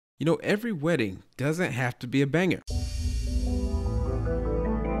You know, every wedding doesn't have to be a banger.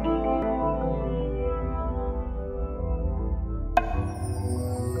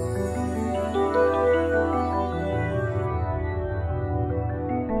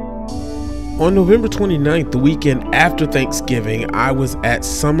 On November 29th, the weekend after Thanksgiving, I was at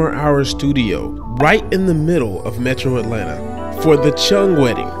Summer Hour Studio, right in the middle of Metro Atlanta, for the Chung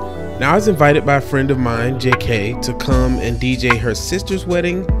wedding. Now, I was invited by a friend of mine, JK, to come and DJ her sister's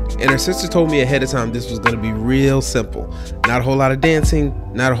wedding, and her sister told me ahead of time this was going to be real simple. Not a whole lot of dancing,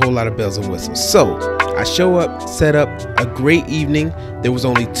 not a whole lot of bells and whistles. So, I show up, set up a great evening. There was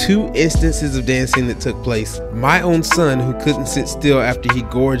only 2 instances of dancing that took place. My own son, who couldn't sit still after he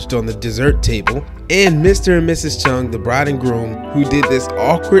gorged on the dessert table, and Mr. and Mrs. Chung, the bride and groom, who did this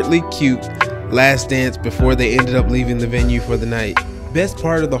awkwardly cute last dance before they ended up leaving the venue for the night. Best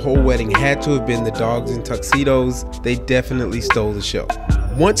part of the whole wedding had to have been the dogs in tuxedos. They definitely stole the show.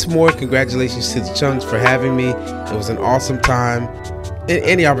 Once more, congratulations to the Chungs for having me. It was an awesome time. And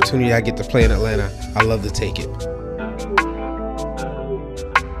any opportunity I get to play in Atlanta, I love to take it.